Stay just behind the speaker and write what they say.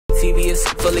TV is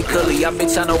fully coolie. I been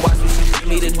tryna watch me, she give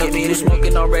me the nookie. You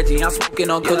smoking on Reggie, I'm smoking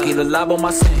on Cookie. The lob on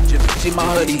my scent, she my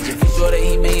hoodie. He sure that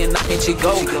he may and I can she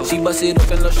go. She bust it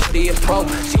up and look shorty a pro.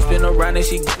 She spin around and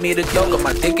she give me the dope. Got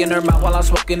my dick in her mouth while I'm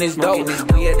smoking this dope.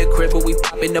 We at the crib but we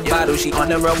poppin' the bottle. She on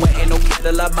the runway, ain't no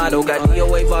kid la model. Got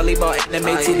DOA volleyball,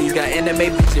 anime titties. Got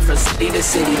anime bitches from city to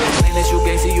city. Clean as you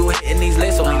gangsta, you hitting these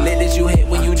lists. Only lit as you hit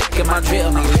when you checkin' my drip.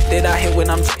 Only lit that I hit when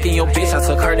I'm checking your bitch. I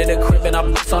took her to the crib and I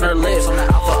bust on her lips.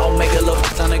 Alpha Omega, little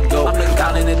bitch on the go.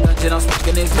 Down in the dungeon, I'm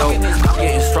smoking this dope. I'm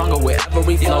getting stronger with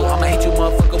every flow. I'ma hit you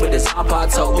motherfucker with this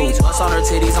iPod toe. Bust on her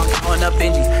titties, I'm counting up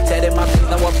Benjis. Tatted my face,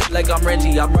 now I feel like I'm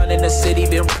Reggie. I'm running the city,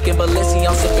 been rockin' Balenci.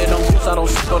 I'm sippin' on juice, I don't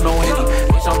shit on no Henny.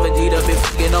 Bitch, I'm Vegeta, been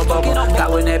fucking on bubble.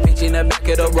 Got with that bitch in the back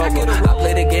of the rover. I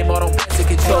play the game, I don't pass the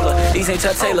controller. These ain't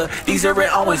Chuck Taylor, these are Red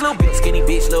Owens. Big skinny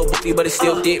bitch, little booty, but it's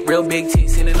still thick. Real big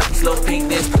tits, and a nice little pink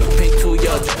dance. Pink too,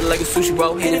 yo, drippin' like a sushi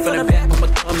roll. Hit it from the back, I'ma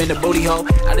come in the booty hole.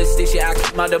 I just stick shit, I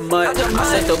keep out the mud. I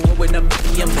set the wood with the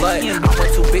meaty and blood. I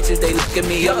want two bitches, they lookin'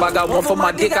 me up. I got one for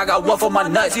my dick, I got one for my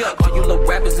nuts. All you little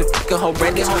rappers is fucking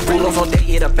horrendous. Rule off on day,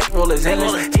 yeah, the bankroll is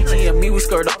endless. TT and me, we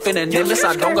skirt off in a nimbus.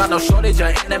 I don't got no shortage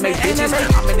of anime bitches.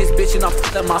 I'm in this bitch and I'm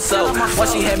feeling myself.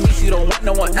 Once she had me, she don't want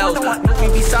no one else. We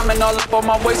be Simon all up on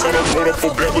my waist. I done up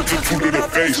for bed with your two to the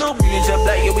face. Me and Jeff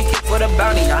Black, yeah, we keep for the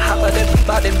bounty. I hop out that beat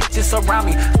by them bitches surround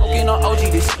me. Smoking on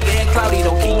OG, this shit getting cloudy.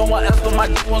 Don't keep no one else but my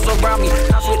D ones around me.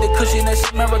 House with the cushion, that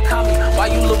shit Murakami. Why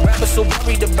you little rappers so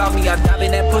worried about me? I dive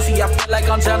in that pussy, I feel like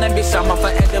I'm drowning. Bitch, I'm off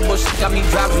an edible, she got me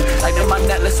drowsy. Like in my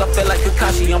necklace, I feel like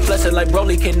Kakashi. I'm flexing like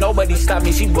Broly, can't nobody stop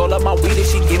me. She roll up my weed and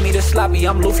she give me the sloppy.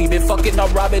 I'm Luffy, been fucking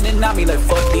up Robin and Nami. Like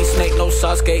fuck these snake, no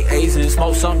Sasuke Asian.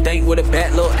 Smoke some dank with a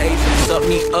bad little Asian. Suck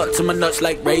me up to my nuts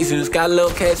like raisins. Got a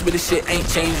little cash, but this shit ain't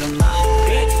changing.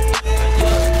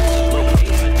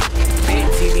 Big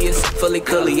TV is fully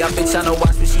coolie. I been tryna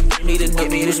watch me, she give me the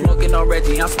nookie. You smoking on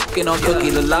Reggie, I'm smoking on Cookie.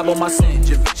 The lob on my scent,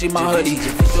 she my hoodie.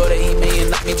 Sure that he may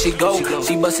and I can she go.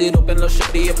 She bust it open, little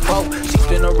shorty a pro. She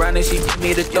spin around and she give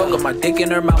me the dope. Got my dick in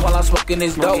her mouth while I'm smoking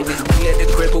this dope. We at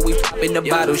the crib but we poppin' the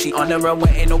bottle. She on the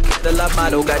runway, ain't no kid la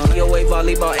model. Got DOA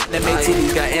volleyball, anime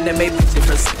titties. Got anime bitches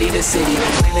from city to city.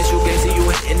 Clean as you gangsta, you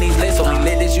hitting these lists. Only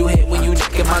lit as you hit when you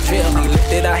checkin' my drip. Only lit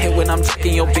that I hit when I'm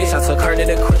checking your bitch. I took her to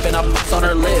the crib and I bust on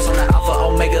her lips. Alpha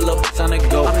Omega, little bitch on the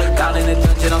go. Down in the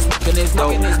dungeon, I'm smoking this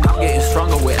dope. I'm getting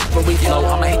stronger with every flow.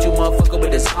 I'ma hit you motherfucker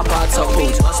with this iPod toe.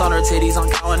 Bust on her titties, I'm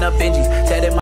counting up Benjis.